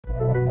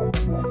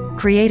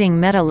Creating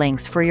meta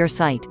links for your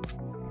site.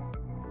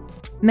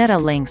 Meta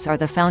links are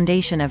the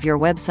foundation of your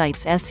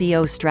website's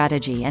SEO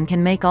strategy and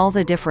can make all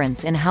the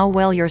difference in how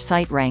well your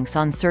site ranks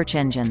on search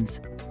engines.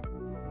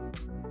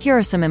 Here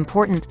are some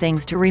important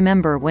things to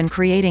remember when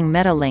creating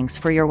meta links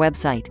for your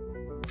website.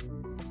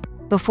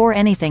 Before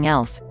anything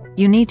else,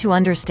 you need to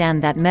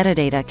understand that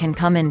metadata can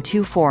come in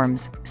two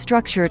forms: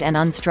 structured and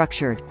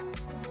unstructured.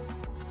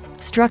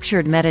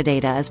 Structured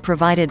metadata is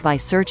provided by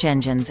search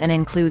engines and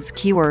includes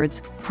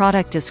keywords,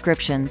 product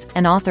descriptions,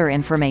 and author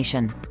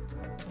information.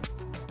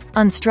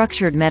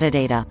 Unstructured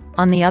metadata,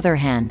 on the other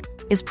hand,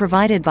 is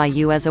provided by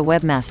you as a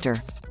webmaster,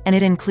 and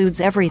it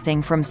includes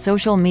everything from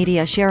social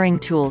media sharing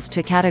tools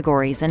to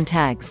categories and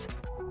tags.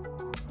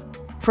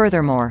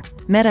 Furthermore,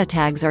 meta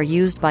tags are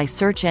used by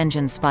search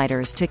engine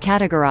spiders to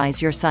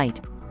categorize your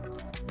site.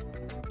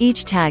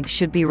 Each tag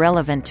should be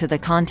relevant to the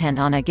content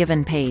on a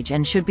given page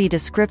and should be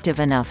descriptive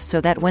enough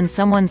so that when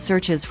someone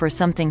searches for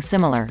something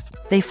similar,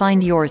 they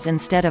find yours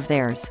instead of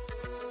theirs.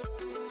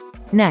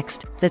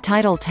 Next, the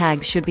title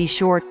tag should be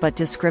short but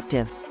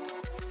descriptive.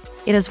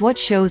 It is what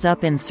shows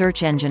up in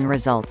search engine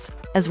results,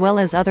 as well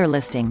as other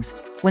listings,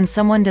 when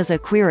someone does a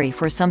query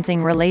for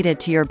something related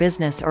to your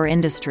business or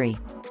industry.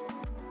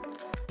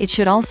 It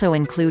should also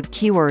include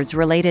keywords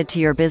related to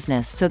your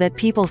business so that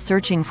people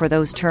searching for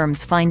those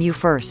terms find you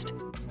first.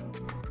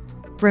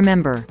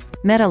 Remember,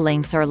 meta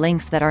links are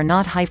links that are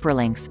not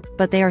hyperlinks,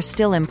 but they are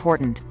still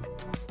important.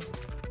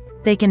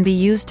 They can be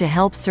used to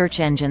help search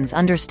engines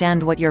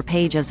understand what your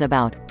page is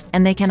about,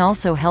 and they can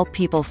also help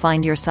people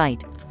find your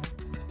site.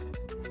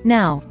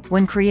 Now,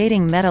 when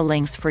creating meta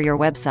links for your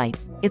website,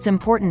 it's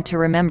important to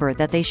remember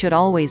that they should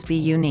always be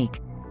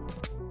unique.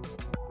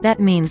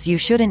 That means you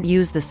shouldn't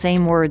use the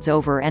same words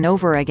over and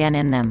over again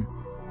in them.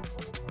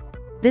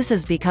 This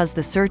is because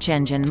the search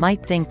engine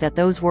might think that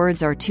those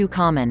words are too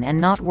common and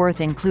not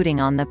worth including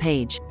on the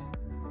page.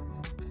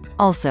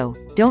 Also,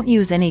 don't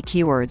use any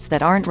keywords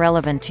that aren't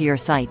relevant to your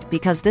site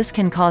because this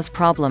can cause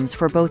problems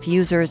for both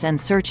users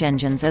and search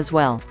engines as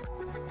well.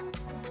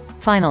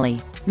 Finally,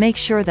 make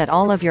sure that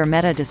all of your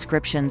meta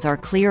descriptions are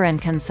clear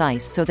and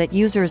concise so that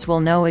users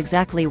will know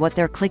exactly what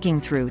they're clicking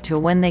through to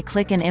when they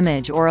click an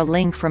image or a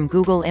link from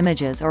Google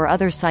Images or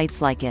other sites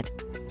like it.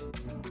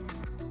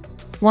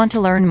 Want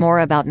to learn more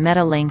about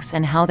meta links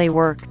and how they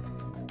work?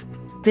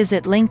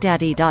 Visit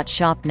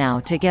linkdaddy.shop now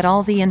to get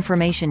all the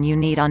information you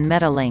need on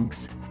meta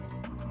links.